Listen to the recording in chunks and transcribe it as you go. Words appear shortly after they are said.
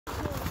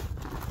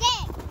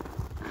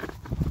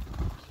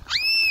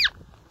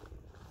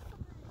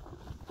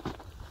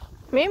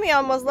Mimi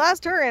almost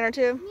lost her inner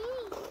tube. Mimi,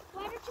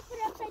 why don't you put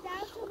it upside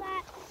down so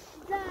that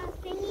the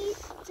thingy,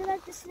 so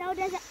that the snow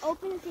doesn't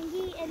open the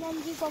thingy and then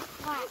you go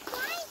flat? I'm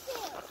trying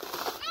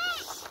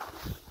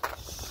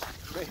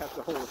to. They have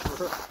to hold it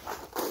for her.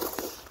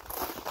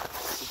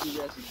 If you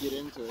guys can get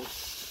into it.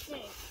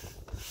 Okay.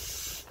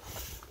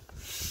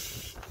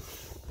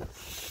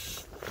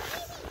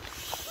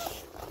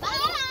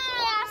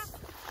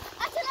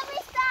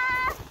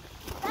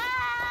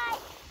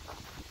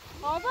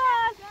 Hold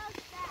on.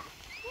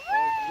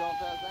 She's going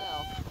fast now.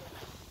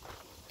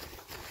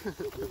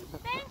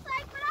 Ben's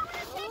like, but I want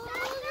to take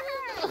after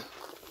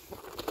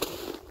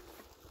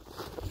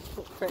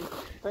her.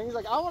 Fang's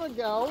like, I want to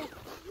go.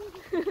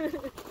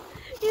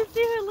 You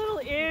see her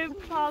little ear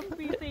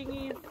poppy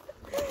thingies.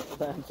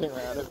 Bouncing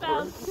around at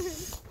Bouncing.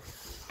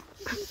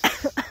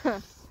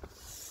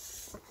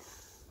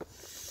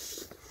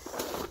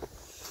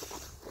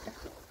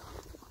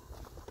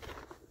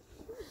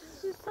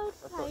 She's so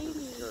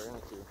tiny.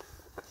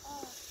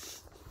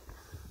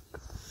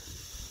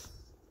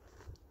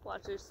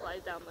 Watch her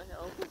slide down the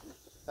hill.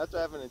 That's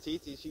what happened to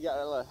Titi. She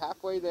got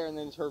halfway there and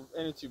then her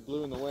inner tube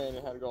blew in the wind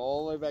and had to go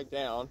all the way back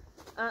down.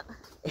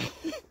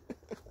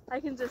 I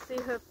can just see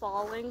her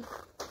falling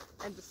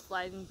and just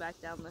sliding back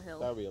down the hill.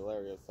 That would be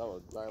hilarious. I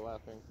would die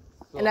laughing.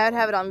 So And I'd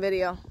have it on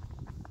video.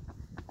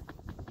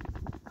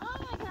 Oh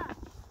my god.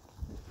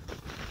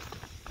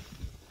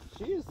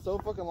 She is so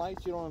fucking light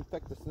she don't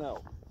infect the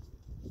snow.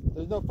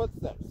 There's no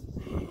footsteps.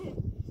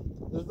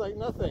 There's like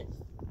nothing.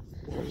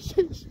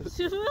 She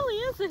really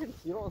isn't.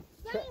 You don't.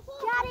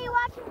 Daddy,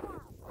 watch it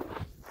now.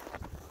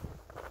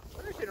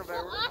 What is she no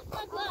Pull off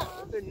my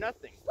glove. There's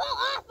nothing. Pull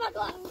off my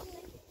glove.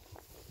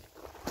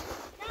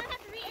 Now I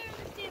have to re-air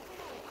this damn thing.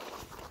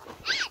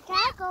 Can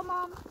I go,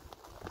 Mom?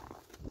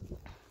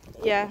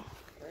 Yeah.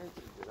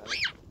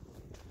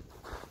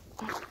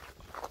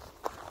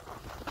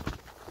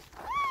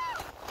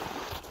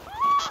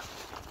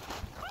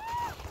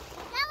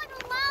 That was a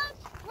long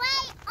way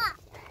up.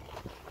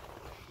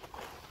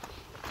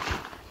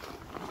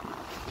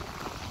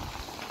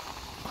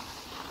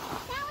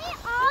 Can we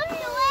all do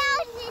it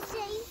at the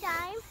same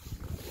time?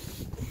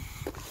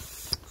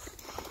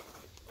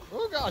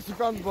 Oh gosh, she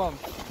found the bump.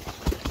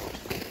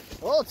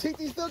 Oh,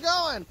 Titi's still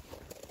going.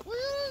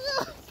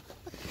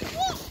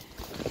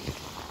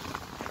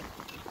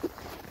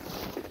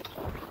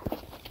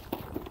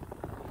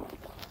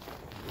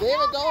 Damn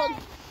it, dog.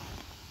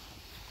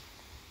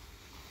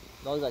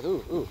 Dog's like,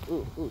 ooh, ooh,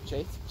 ooh, ooh,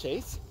 chase,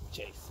 chase,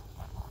 chase.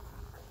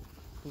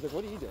 He's like,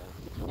 what are you doing?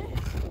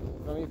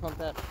 Want me to pump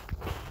that?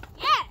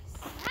 Yes,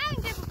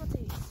 having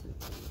difficulties.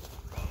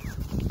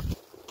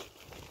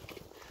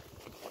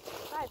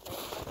 Bye,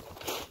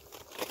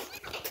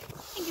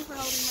 Thank you for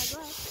holding my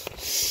glove.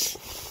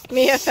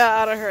 Mia fell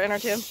out of her inner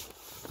tube.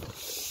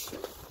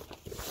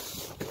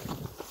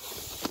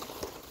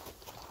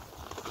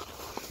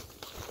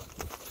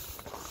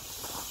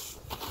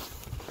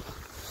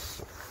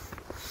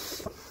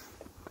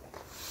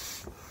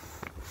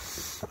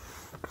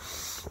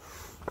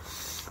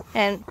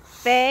 And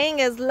Fang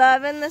is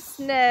loving the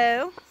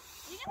snow.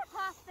 You gonna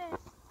pop this?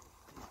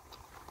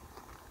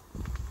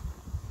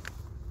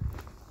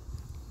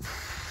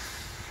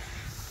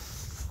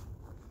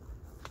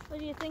 What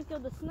do you think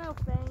of the snow,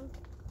 Fang?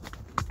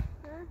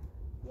 Huh?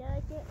 You like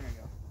it? There you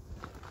go.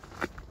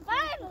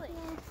 Finally!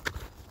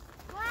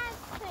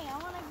 Last thing, I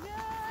want a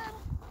good...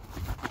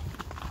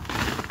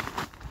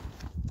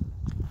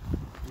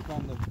 You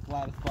found the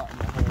flattest spot in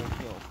the whole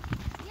hill.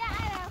 Yeah,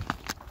 I know.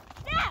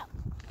 No!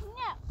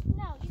 No!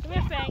 No! You Come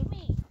can't here, Fang. help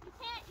me.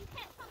 You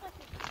can't come with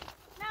me.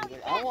 No, He's you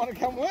like, can't. I want to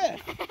come with.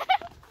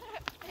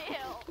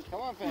 Ew.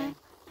 Come on, Fang.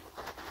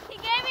 He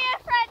gave me a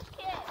French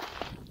kiss.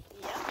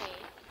 Yummy.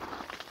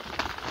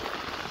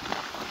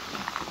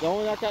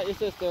 Don't knock out your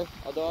sister,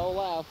 although I'll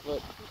laugh,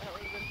 but That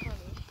would have been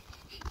funny.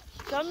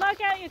 Don't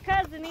knock out your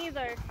cousin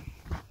either.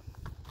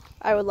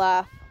 I would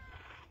laugh.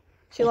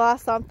 She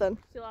lost something.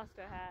 She lost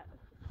her hat.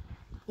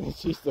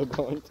 she's still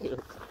going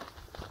too.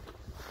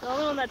 The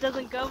only one that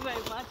doesn't go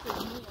very much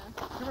is Mia.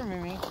 Come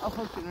here, Mimi. I'll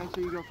push it and make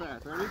sure you go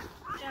fast. Ready?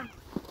 Yeah.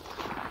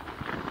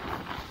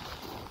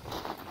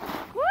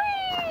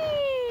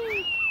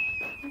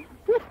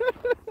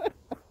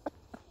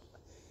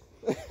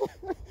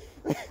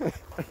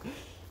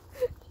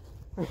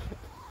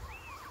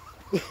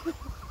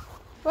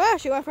 Wow,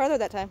 she went farther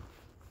that time.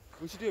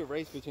 We should do a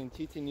race between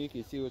Titi and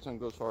Yuki to see which one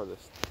goes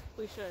farthest.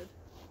 We should.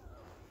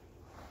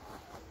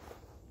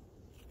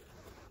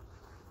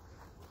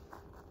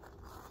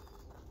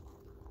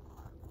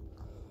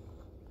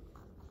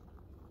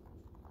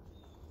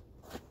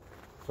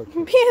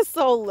 Mia's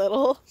so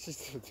little. She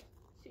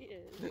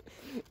is.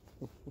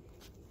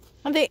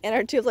 I think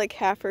inner tube's like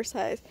half her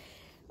size.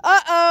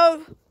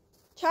 Uh-oh!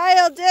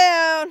 Child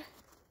down!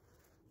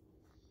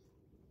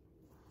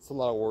 It's a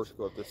lot of work to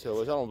go up this hill,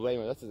 which I don't blame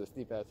her. That's just a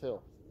steep ass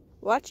hill.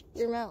 Watch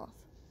your mouth.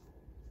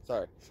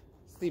 Sorry.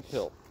 Steep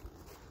hill.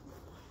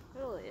 It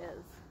really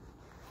is.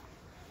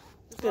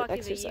 Just Good walking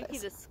exercise. to Yuki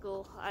to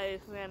school, I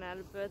ran out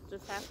of breath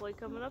just halfway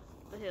coming up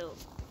the hill.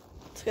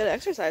 It's good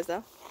exercise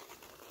though.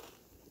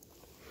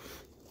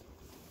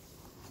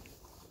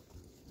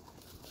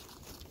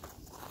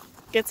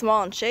 Get them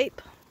all in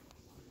shape.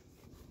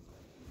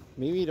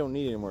 Maybe you don't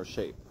need any more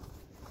shape.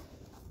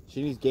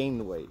 She needs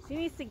gain weight. She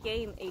needs to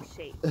gain a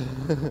shape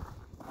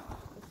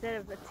instead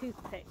of a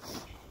toothpick.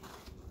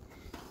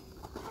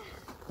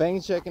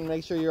 Bang check and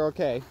make sure you're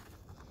okay.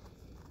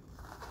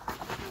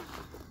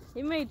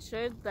 He made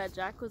sure that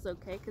Jack was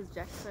okay because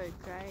Jack started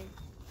crying.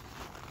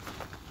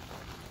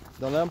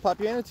 Don't let him pop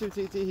your inner tube,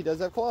 TT. He does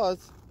have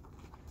claws.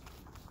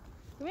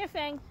 Come here,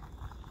 Fang.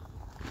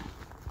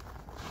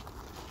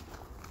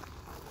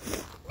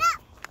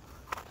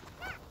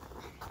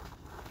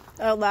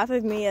 Oh, laugh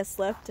at me, I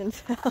slipped and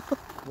fell.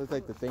 Looks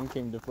like the thing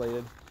came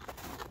deflated.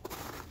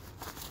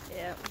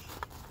 Yeah.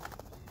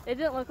 It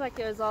didn't look like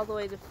it was all the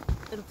way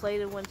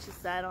inflated when she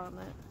sat on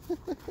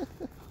it.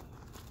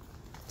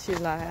 She's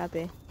not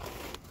happy.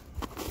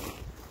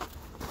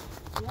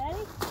 You ready?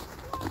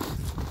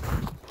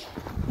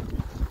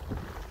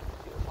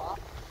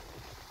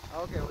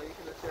 Okay, well you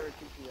can just share with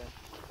TT then.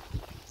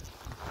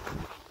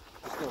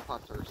 Just gonna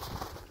pop first.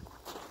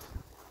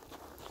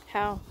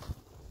 How?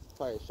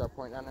 Probably a sharp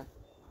point down there.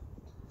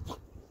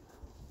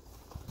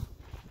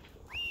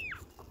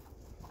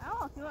 I don't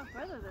know if you went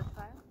further this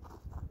time.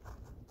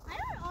 I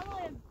went all the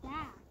way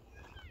back.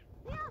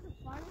 See how the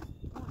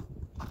farthest point.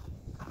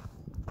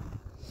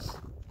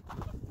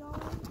 Keep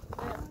going.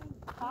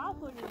 Pop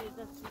or did it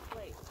just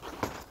deflate?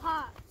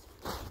 Hot.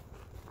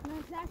 That's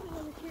exactly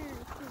where the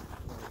carrot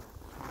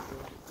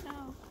is. No.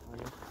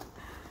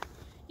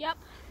 Yep.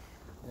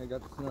 Yeah, I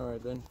got the snow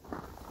right then.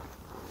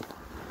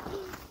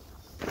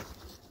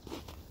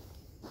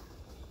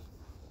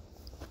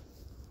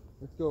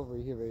 Let's go over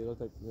here, baby. It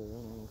looks like the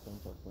sun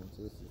top point,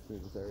 so this is through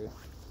this area.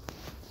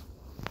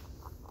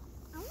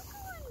 I want to go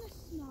in the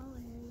small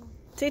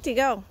area. TT,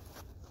 go.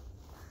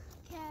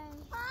 Okay.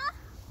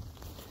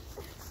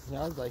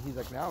 Yeah, he's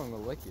like, now I'm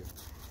gonna lick you.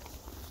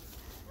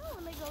 I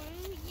don't want to go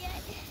in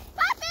yet.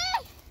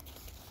 Poppy!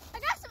 I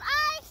got some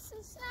ice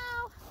and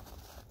snow.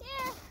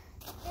 Yeah.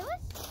 It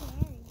was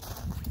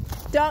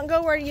scary. Don't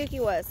go where Yuki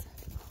was.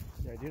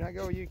 Yeah, do not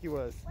go where Yuki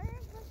was. Where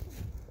is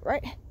this?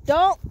 Right?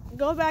 Don't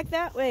go back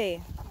that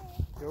way.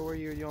 Go where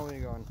you only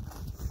going.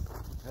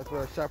 That's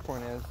where our shot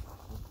point is.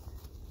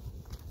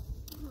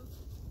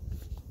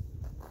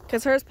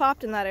 Because hers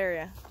popped in that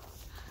area.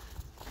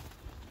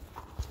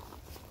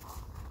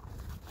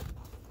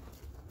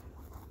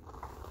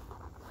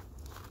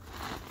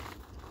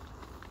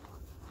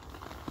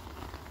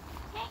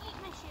 Can't eat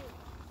my shoe.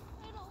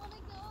 I don't want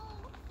to go.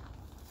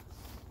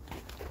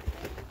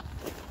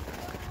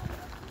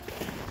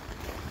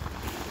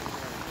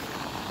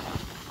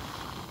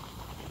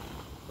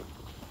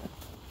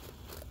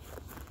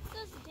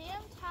 Those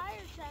damn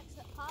tire tracks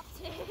that popped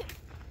it.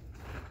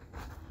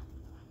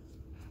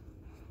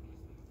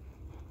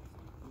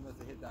 You must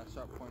have hit that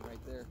shot point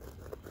right there.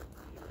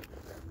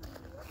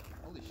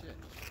 Holy shit.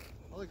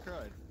 Holy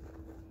crud.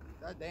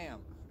 God damn.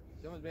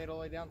 She almost made it all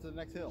the way down to the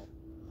next hill.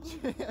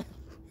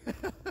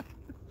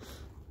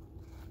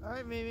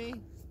 Alright, Mimi.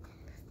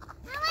 I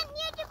want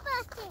you to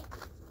bust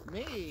it.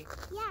 Me?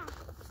 Yeah.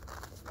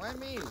 Why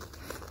me?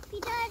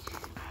 Because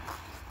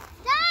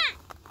that.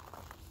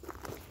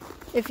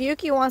 If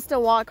Yuki wants to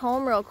walk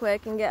home real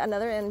quick and get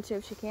another inner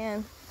tube, she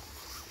can.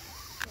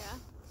 Yeah.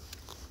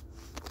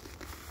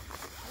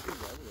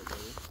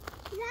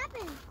 What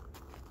happened?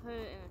 Put it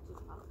in a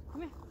toothpaste.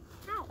 Come here.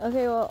 How?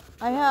 Okay, well,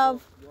 I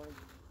have... You want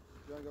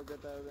to go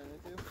get that over there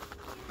too?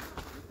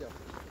 Let's go.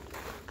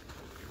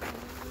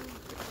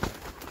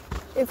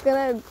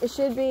 it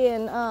should be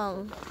in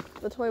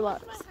the toy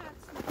box.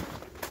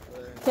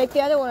 Take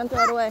the other one and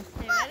throw it away.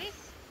 You ready?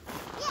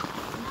 Yeah.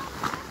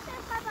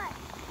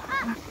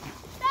 Up.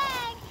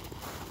 Bang.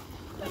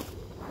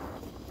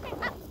 Up.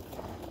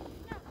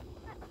 No.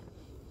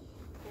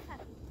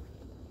 Up.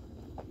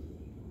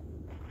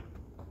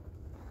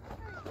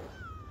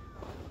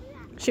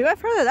 She went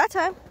further that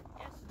time.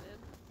 Yes, you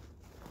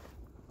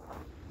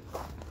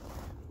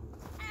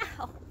did.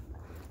 Ow.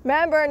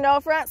 Remember, no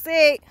front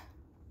seat.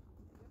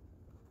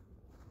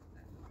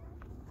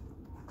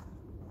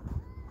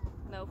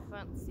 No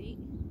front seat.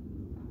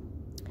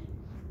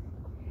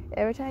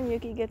 Every time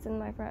Yuki gets in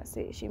my front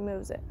seat, she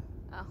moves it.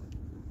 Oh.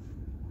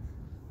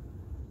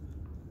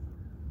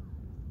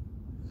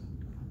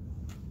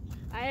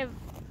 I have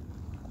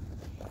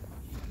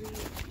 3.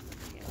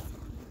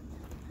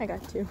 I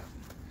got two.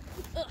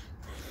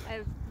 I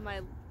have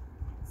my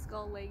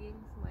skull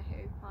leggings, my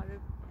Harry Potter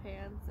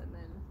pants, and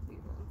then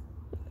these ones.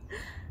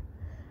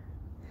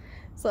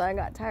 So I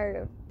got tired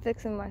of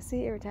fixing my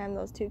seat every time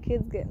those two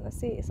kids get in the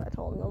seat, so I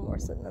told them no more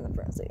sitting in the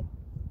front seat.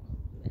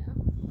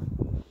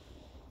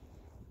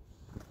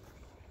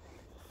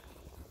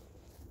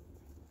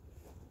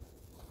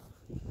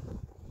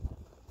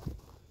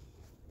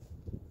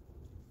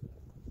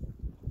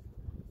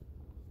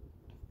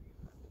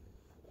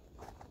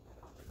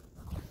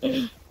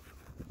 Yeah.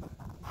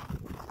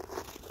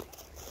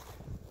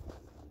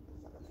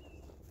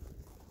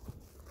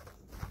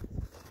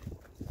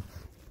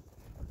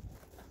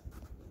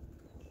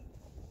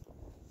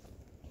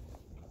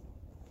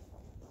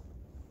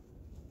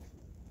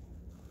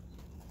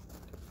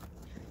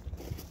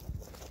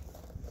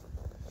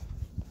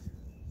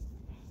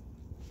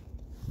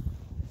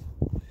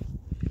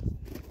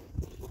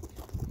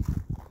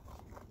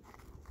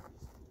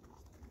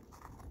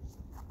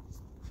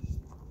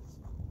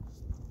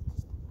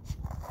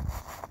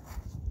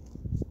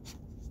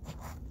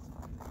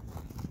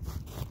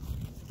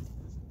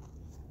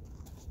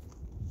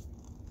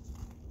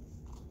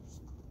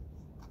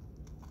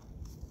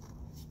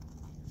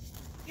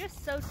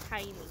 so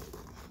tiny.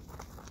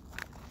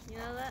 You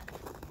know that?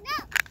 No!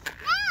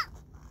 No!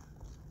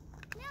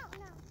 No,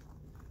 no.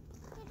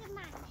 This is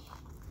mine.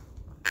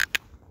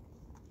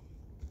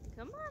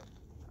 Come on.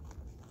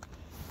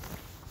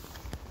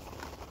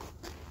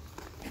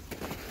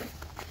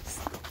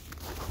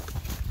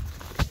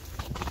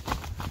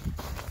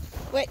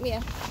 Wait,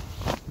 Mia.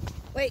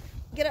 Wait,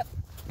 get up.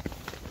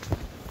 I'm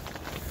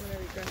gonna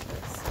regret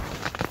this.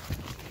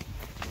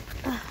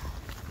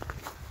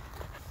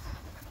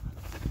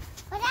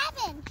 What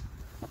happened?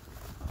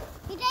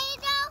 You ready to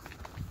go?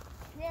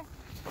 Yeah.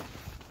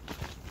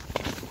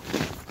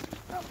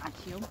 Oh, I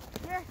you.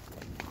 Here.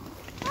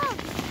 Oh.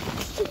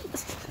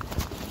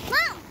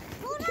 Mom,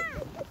 hold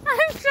on.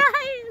 I'm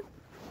trying.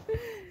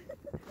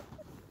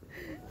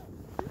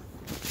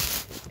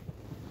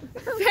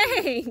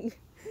 Dang.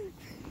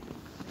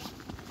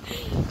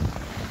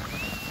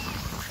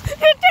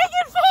 You're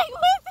taking Fang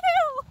with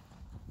you.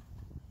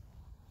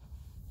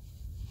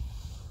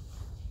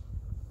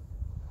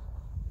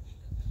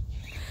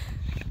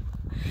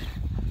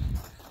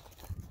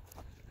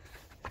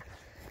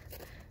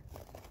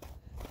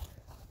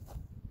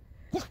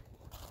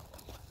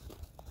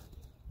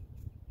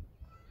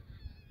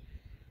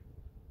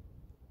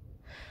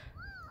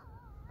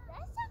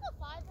 Let's go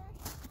farther.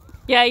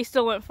 Yeah, you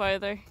still went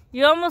farther.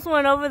 You almost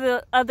went over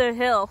the other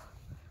hill.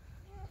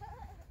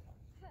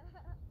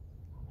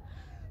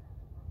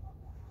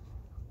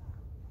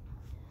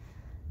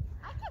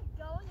 I kept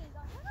going and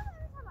going. How come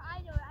every time I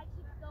do it, I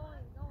keep going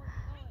and going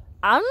and going?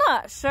 I'm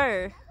not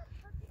sure.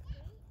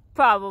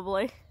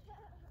 Probably.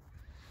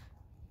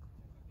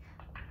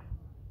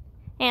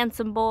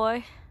 Handsome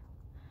boy.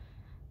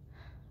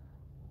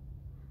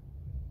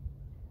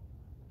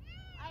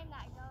 I'm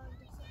not going to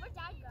see. Where'd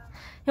Dad go?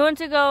 He went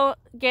to go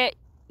get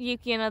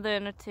Yuki another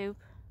inner tube.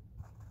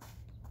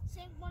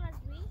 Same one as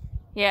me?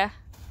 Yeah.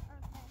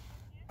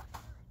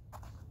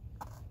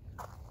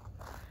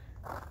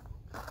 Okay.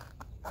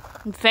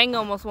 And Fang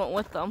almost went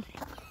with them.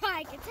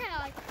 I can tell.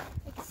 I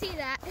can see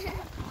that.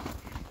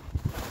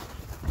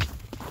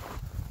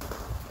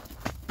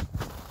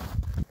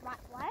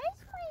 Why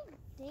is my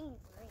thing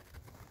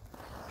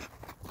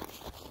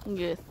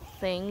Your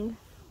thing.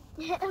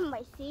 green?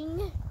 My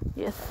thing?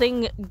 Your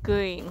thing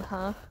green,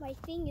 huh? My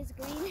thing is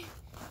green.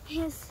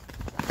 Yes.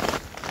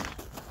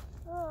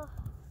 Oh,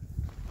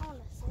 I want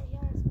to sit here.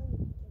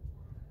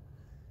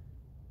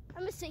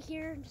 I'm going to sit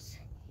here and just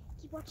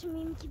keep watching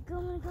me and keep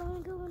going and going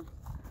and going.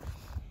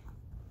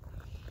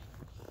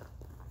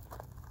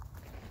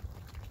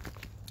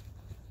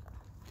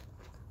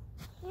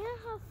 You know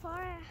how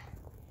far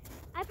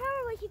I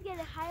probably keep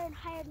getting higher and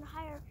higher and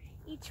higher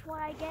each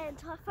one I get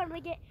until I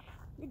finally get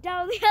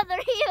down the other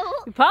hill.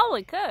 You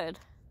probably could.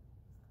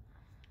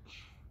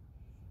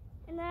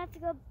 And then I have to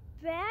go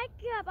back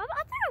up. I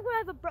thought I would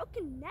have a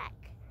broken neck.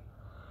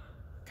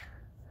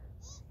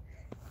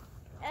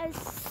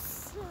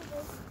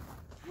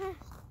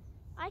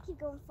 I keep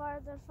going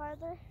farther and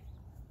farther.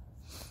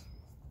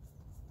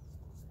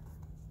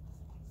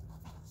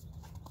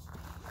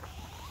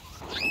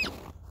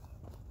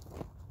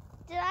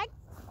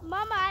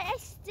 Mama,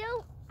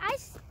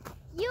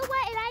 you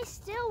went and I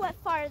still went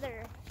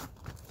farther.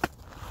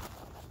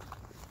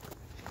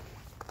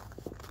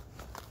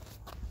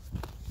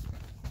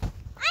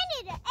 I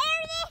need to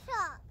air this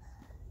up.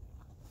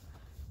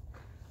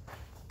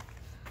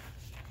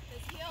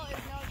 This hill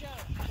is no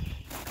joke.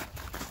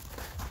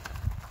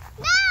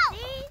 No!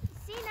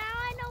 See, now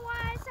I know why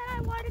I said I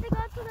wanted to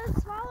go to the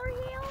smaller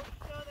hill.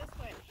 Go this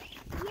way.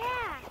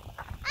 Yeah.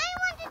 I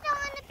want to go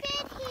on the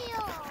big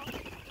hill.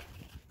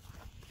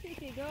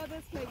 Kiki, go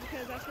this way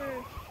because that's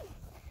where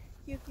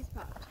Yuki's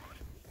popped.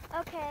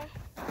 Okay.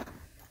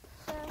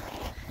 So.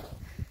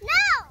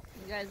 No!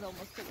 You guys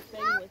almost took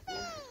Fang with you.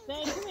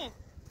 Fang, come here.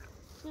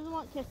 She doesn't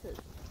want kisses.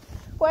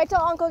 Wait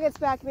till Uncle gets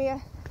back,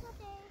 Mia.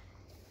 Okay.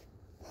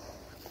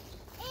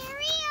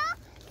 Area.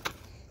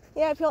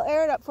 Yeah, if he'll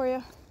air it up for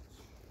you.